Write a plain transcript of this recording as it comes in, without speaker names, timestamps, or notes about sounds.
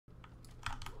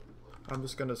I'm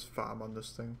just gonna farm on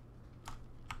this thing.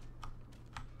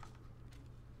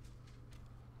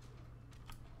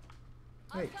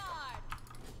 Hey.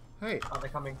 Hey. Oh, they're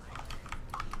coming.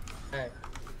 Hey.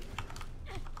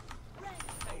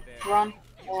 Run.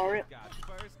 Or it.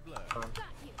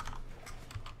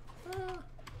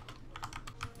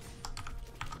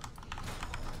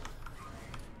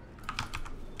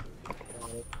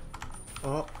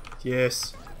 Oh,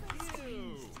 yes.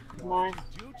 Mine.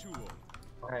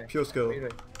 Okay. Pure skill. Wait.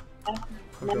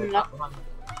 No, no, no.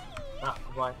 Ah,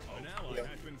 why?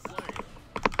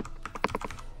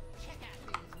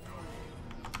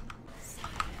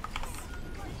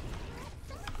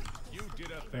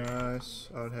 Nice.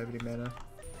 I don't have any mana.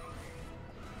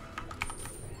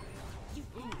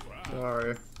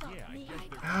 Sorry.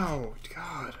 Ow,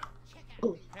 God.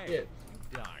 Yeah.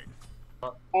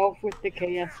 Off with the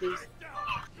KFCs.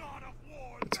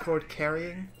 It's called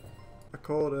carrying. I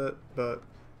called it, but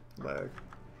lag.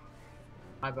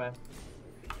 My bad.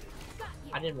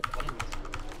 I didn't.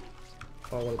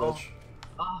 Oh, what a bitch.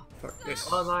 Ah. Fuck, yes.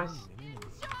 Oh, nice.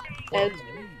 Ed.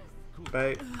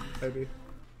 Bait, maybe.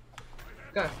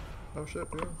 Go. Oh shit,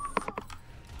 yeah.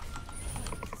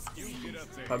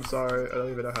 I'm sorry, I don't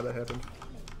even know how that happened.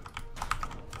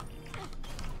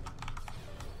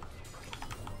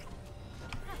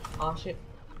 Oh shit.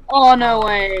 Oh no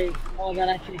way. Oh, that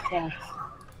actually sucks.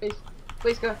 Please,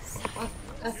 please go.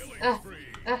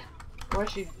 Where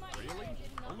is she?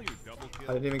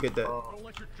 I didn't even get that.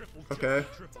 Okay.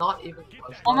 Not even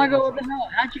close. Oh my god, what the hell?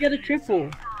 How'd you get a triple?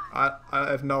 I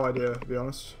have no idea, to be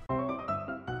honest.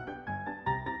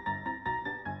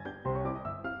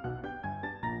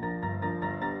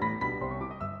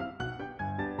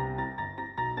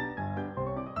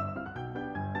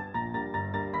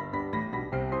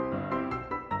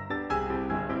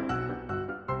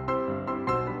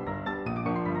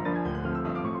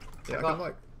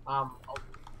 Yeah,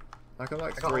 I can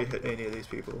like three hit any of these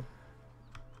people.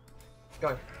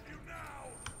 Go.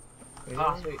 Yeah.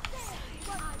 Ah, sweet.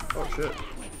 Oh shit.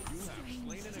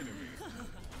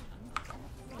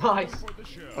 Nice.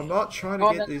 I'm not trying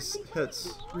to get these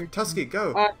hits. Tusky,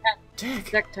 go! Dick!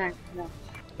 Deck tank. No.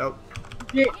 Nope.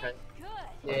 Yeah.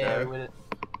 Yeah, Okay. with it.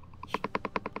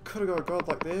 Could've got a god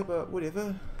like there, but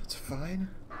whatever. It's fine.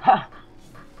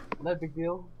 No big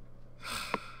deal.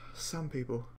 Some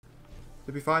people.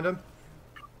 Did we find him?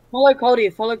 Follow Cody.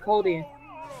 Follow Cody.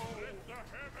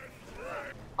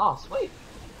 Oh, sweet.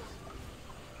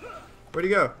 Where'd he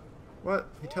go? What?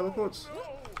 He teleports?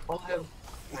 Follow him.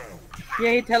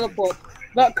 Yeah, he teleports.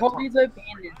 But Cody's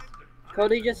open-handed.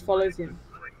 Cody just follows him.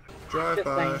 Drive Just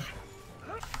by.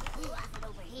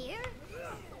 saying.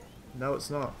 No, it's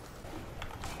not.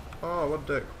 Oh, what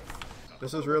a dick.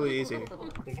 This is really easy.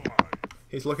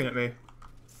 He's looking at me.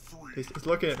 He's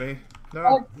looking at me. No.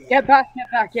 Oh, get back,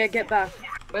 yeah, get back.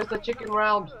 Where's the chicken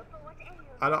round?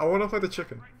 I want to play the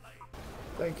chicken.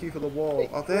 Thank you for the wall.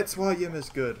 Oh, that's why Yim is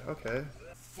good. Okay.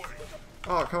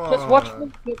 Oh, come on. Just watch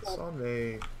them. It's on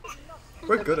me.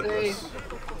 We're good at this.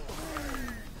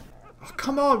 Oh,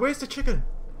 come on. Where's the chicken?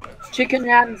 Chicken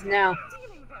hands now.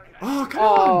 Oh, come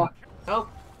on. Help.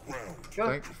 Go.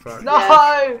 Thank fuck. No!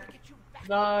 Yes.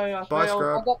 No, I Bye, failed.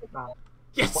 Scrub. No.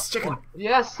 Yes, chicken.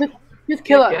 Yes! Just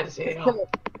kill it. Yes, Just yeah. kill it.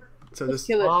 So Just this,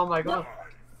 kill it. Oh my god.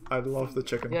 I love the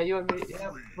chicken. Yeah, you and me.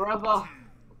 Yeah, brother.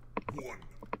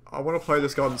 I want to play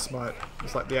this god in Smite.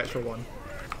 It's like the actual one.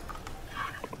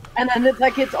 And then it's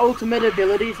like its ultimate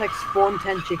ability is like spawn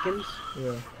 10 chickens.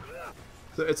 Yeah.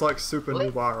 So it's like Super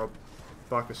Nuwara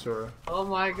Bakasura. Oh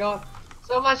my god.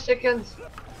 So much chickens.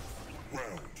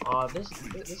 Oh, this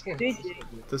game.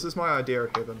 This is my idea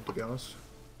of heaven, to be honest.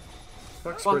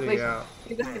 Fuck Come on, spreading please. out.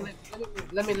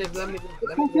 Let me live.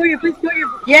 Please kill you, please kill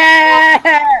you. Yeah!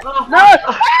 No!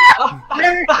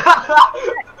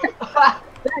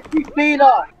 That's his feet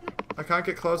off. I can't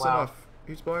get close Wow. enough.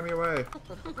 He's blowing me away.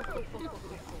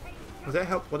 Was that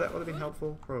help? Would that have been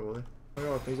helpful? Probably. Oh my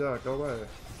god, he's out. Go away.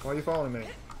 Why are you following me?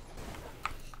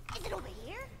 Is it over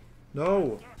here?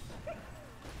 No!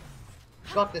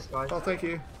 Got this, guys. Oh, thank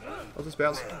you. I'll just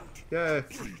bounce. Yay.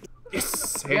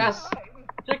 Yes! Him. Yes!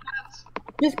 Chickens!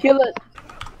 Just kill it.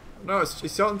 No,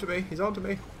 he's on to me. He's on to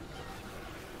me.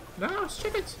 No, it's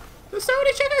chickens. There's so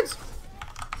many chickens!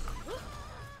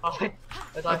 Oh,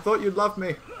 I thought you'd love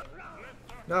me.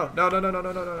 No.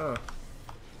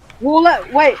 Well,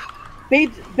 wait.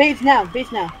 Beats now.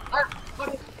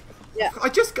 Yeah. I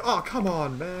just... Oh, come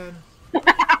on, man.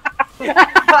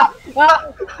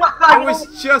 Well, I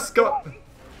was just got...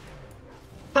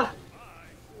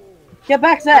 get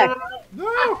back, Zach.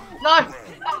 No! No!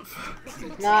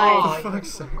 Nice. For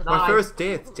fuck's sake. My first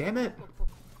death, damn it.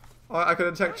 Oh, I could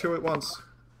attack two at once.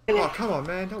 Oh, come on,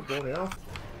 man. Don't blow me off.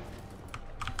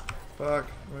 Fuck.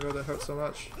 Oh my god, that hurts so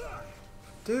much.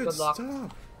 Dude, Good luck.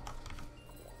 stop.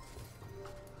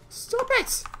 Stop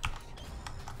it!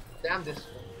 Damn this.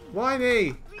 Why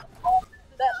me?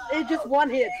 It just one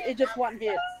hit. It just one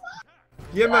hit.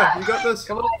 Yimmer, you got this.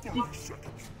 Come on.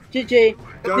 GG.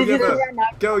 Go, This is the Yimmer. round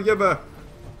up. Go, Yimmer.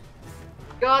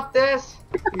 Got this.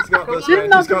 He's got this, This is man.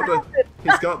 not He's got gonna this.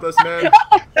 He's got this, man.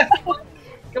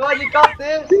 Come on, you got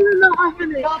this. This is not You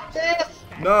happening. got this.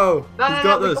 No, No, he's no,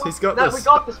 got no, this. He's got no, this. we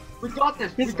got this. We got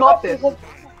this. We He's got this.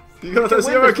 You got this,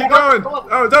 win Yimmer. this. Keep Come on, going. come on.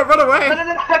 Oh, don't run No, away. no, no,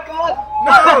 no, come on.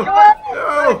 No. Come on.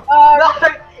 No.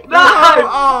 No. No.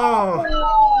 Oh.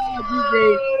 GG.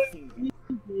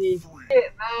 Shit,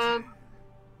 man.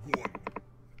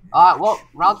 Alright, well,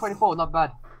 round 24, not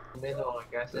bad. Middle, I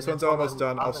guess. This And one's then almost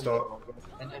follow done, I'll other stop. middle, I guess.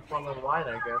 And then follow right,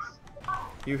 I guess.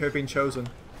 You have been chosen.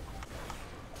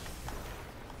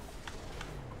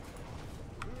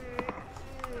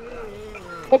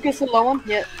 Focus the low one.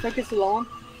 Yeah, focus the low one.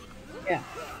 Yeah.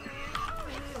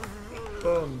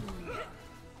 Boom.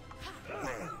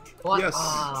 What? Yes.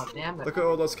 Ah, damn it. Look at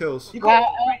all those kills. You Wow,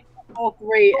 got all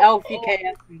three. Elph, you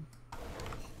KS.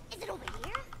 Is it over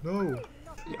here? No.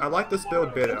 I like this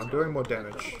build better. I'm doing more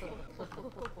damage. Oh,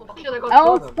 shit, I got two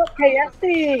Elph, of them. stop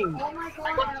KSing.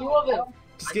 I got two of them.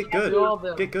 Just get Two of good.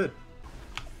 them. Get good.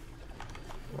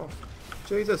 Oh,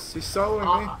 Jesus, he's soloing me.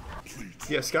 Ah,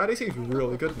 Yeah, Skadi seems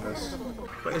really good in this.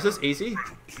 Wait, is this easy?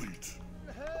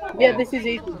 Yeah, this is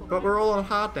easy. But we're all on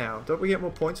hard now. Don't we get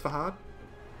more points for hard?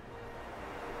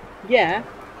 Yeah,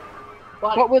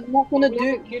 but we're not gonna we do.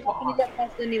 have to keep We're not gonna get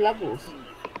past any levels.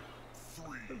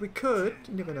 We could.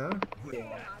 You never know. Wait,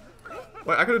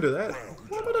 I could do that.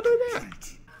 Why would I do that?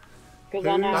 Because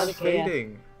I know how to Who's KS.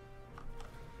 feeding?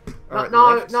 no, Alright, no,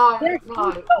 left. no, Yes, no,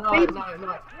 stop no, feeding.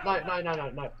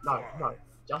 no,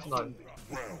 just no.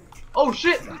 Oh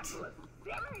shit!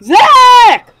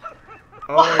 Zach!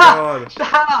 Oh my god.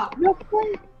 Shut up!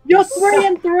 You're 3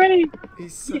 and 3.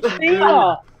 He's such a good.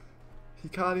 Feeder. He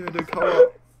can't even do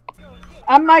co-op.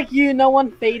 Unlike you, no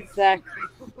one feeds Zach.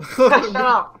 Shut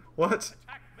up! What?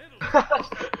 Shut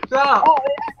up! Oh,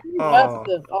 it actually Oh. works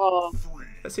it. Oh,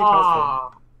 That seemed helpful.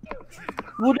 Ah,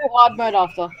 we'll do hard mode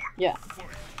after. Yeah.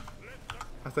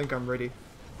 I think I'm ready.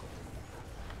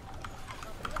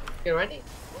 you ready?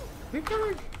 Keep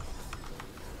going. I'm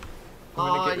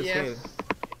Oh gonna get this yes. head.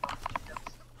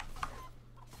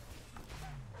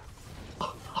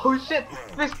 Oh shit!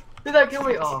 Please, did that kill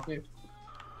me? Oh, please.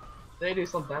 They do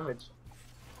some damage.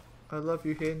 I love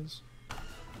you, hens.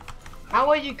 How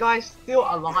are you guys still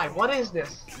alive? What is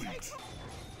this?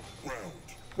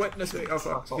 Witness me. Oh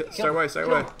fuck. Oh, Stay kill away, him, stay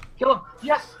kill away. him, Kill him!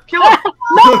 Yes! Kill him!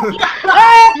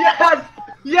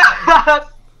 Yes! Yes!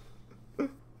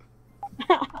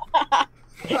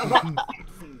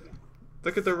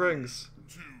 Look at the rings.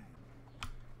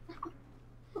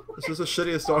 This is the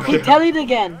shittiest dog He ever. tallied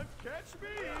again.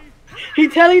 He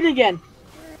tallied again.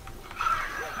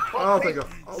 Oh thank god.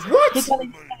 Oh, He what?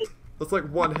 tallied. That's like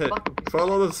one hit.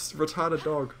 Follow this retarded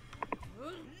dog.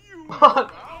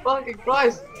 Fucking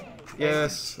Christ!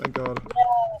 Yes, thank god.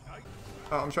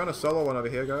 Oh, I'm trying to solo one over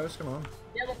here, guys. Come on.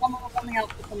 Yeah, they're coming out.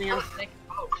 They're coming out.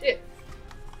 Oh shit!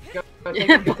 Go,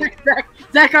 Yeah,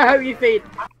 Zach, I hope you feed.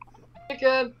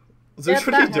 chicken! Zeus,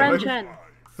 what are you doing?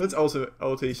 That's also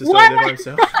ulti. He's just What? doing it by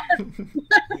himself.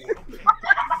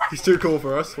 He's too cool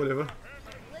for us. Whatever.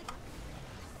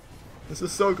 This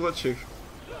is so glitchy.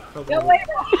 I love No, it. wait.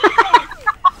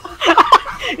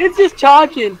 It's just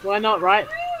charging. Why not, right?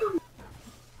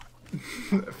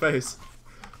 Face.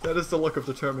 That is the look of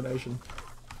determination.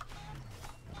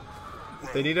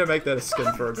 They need to make that a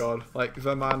skin for a god, like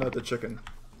Vimana the chicken.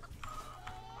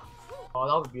 Oh,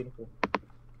 that was beautiful.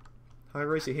 Hi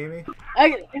Reese, you hear me?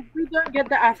 If we don't get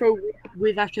the afro,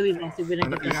 we've actually lost it. We I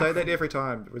don't know, get you the say afro. that every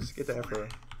time, but just get the afro.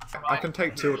 I can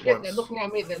take two at Shit, once. they're looking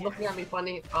at me. They're looking at me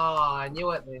funny. Oh, I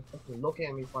knew it. They're fucking looking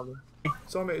at me funny.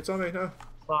 It's on me, it's on me, no.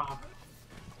 Fuck.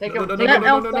 Take No, him. no, no, Take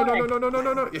no, him. no, no, no, no, no, no, no,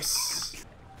 no, no, yes!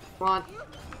 Come on.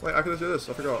 Wait, I could do this,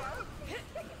 I forgot.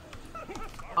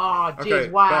 Oh, jeez. Okay,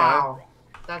 Wow.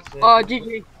 That's it. Oh,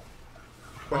 GG.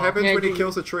 What happens yeah, when he dude.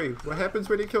 kills the tree? What happens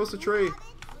when he kills the tree?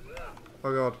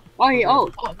 Oh god. Oh, he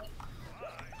ult.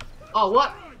 Oh,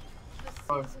 what?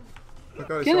 Oh. Oh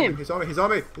god, Kill he's on him. me, he's on me, he's on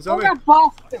me, he's Kill on me! that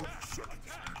bastard.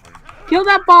 Kill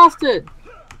that bastard.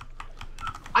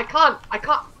 I can't. I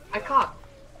can't. I can't.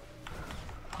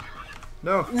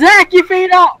 No, Zach, you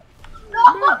feed up.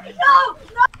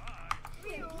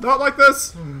 not like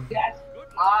this! Yes.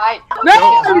 Alright.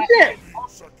 No, No. shit.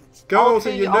 Go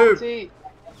to you noob! ulti.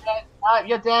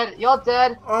 You're dead. You're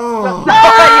dead. Oh!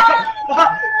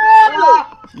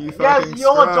 You Yes, fucking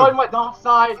you'll scrub. join my dark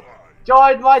side.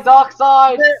 Join my dark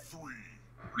side.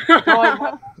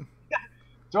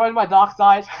 Join my dark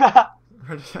side.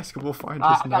 Red Desk will find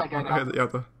I his gotta nut go one now. way or the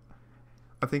other.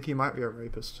 I think he might be a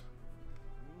rapist.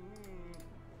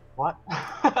 What?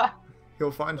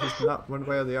 He'll find his nut one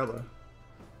way or the other.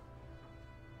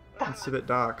 It's a bit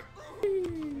dark.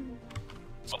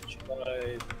 What should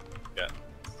I get?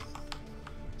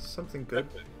 Something good.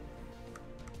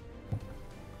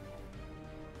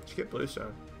 Did you get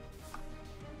bluestone?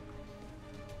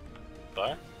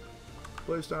 Sorry?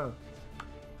 Bluestone.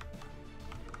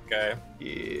 Okay.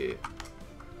 Yeah.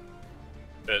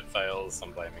 If it fails,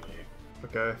 I'm blaming you.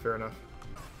 Okay, fair enough.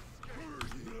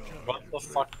 What the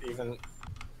fuck even?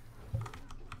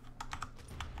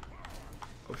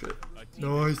 Oh shit.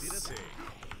 Nice.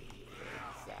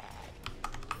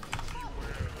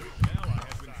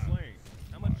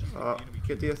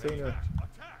 Get the Athena.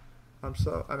 I'm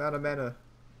out of mana.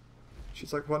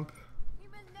 She's like one.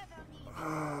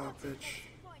 Ah, bitch.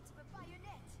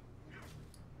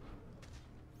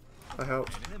 I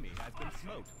helped.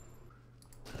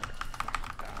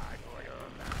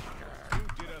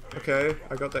 Okay,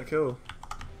 I got that kill.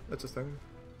 That's a thing.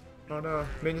 Oh no,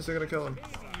 minions are gonna kill him.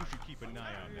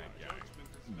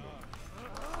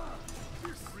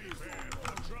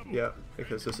 Yeah,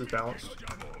 because this is balanced.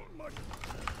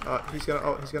 He's gonna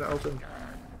ult him.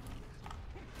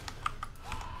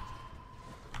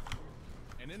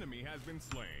 An enemy has been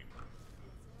slain.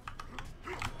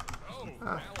 Oh,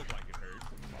 Ah. that looked like it hurt.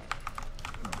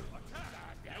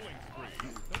 Attack! Killing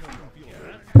spree. Doesn't feel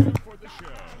that good for the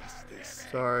show.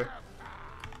 Sorry.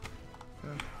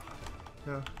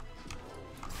 No.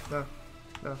 No.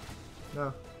 No.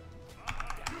 No.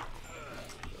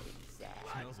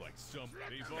 Smells like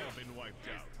somebody's all been wiped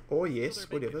out. Oh yes,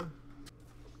 whatever.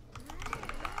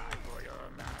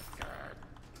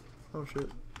 Oh shit.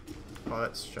 Oh,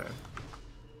 that's a shame.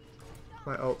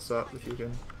 My ult's up if you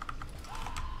can.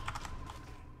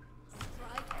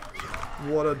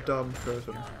 What a dumb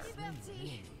person.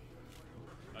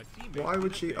 Why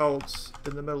would she ult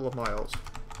in the middle of my ult?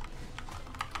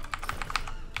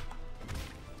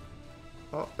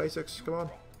 Oh, basics, come on.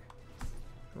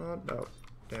 Come on, no.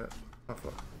 Damn it. Oh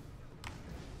fuck.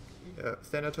 Yeah,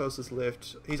 Thanatos is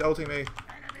left. He's ulting me.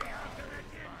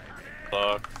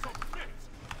 Fuck.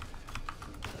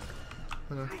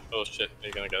 Oh, Oh shit, are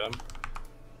you gonna get him?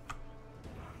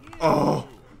 oh!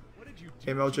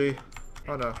 MLG.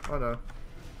 Oh no, oh no.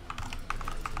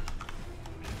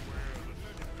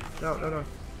 No, no, no.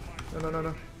 No, no, no,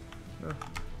 no. No.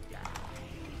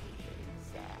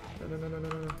 No, no, no, no,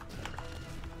 no, no.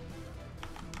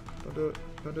 Don't do it.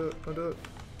 Don't do it. Don't do it.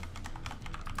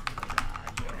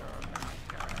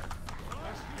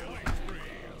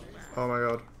 Oh my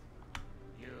god.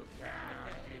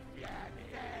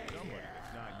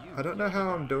 I don't know how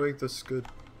I'm doing this good.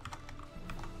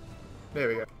 There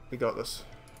we go. We got this.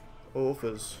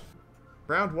 Authors.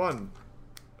 Round 1.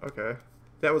 Okay.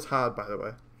 That was hard, by the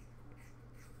way.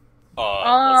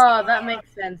 Oh, that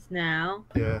makes sense now.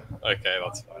 Yeah. Okay,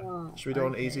 that's fine. Oh, Should we do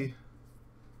on okay. easy?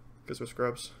 Because we're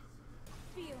scrubs.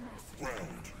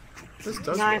 This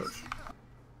does Nice. work.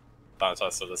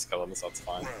 Thanatos will just kill him, so that's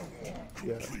fine.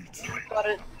 Yeah. Got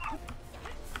it.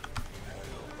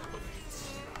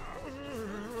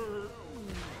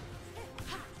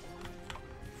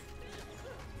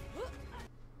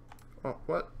 Oh,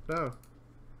 what? No.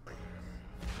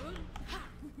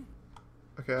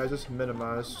 Okay, I just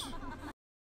minimized.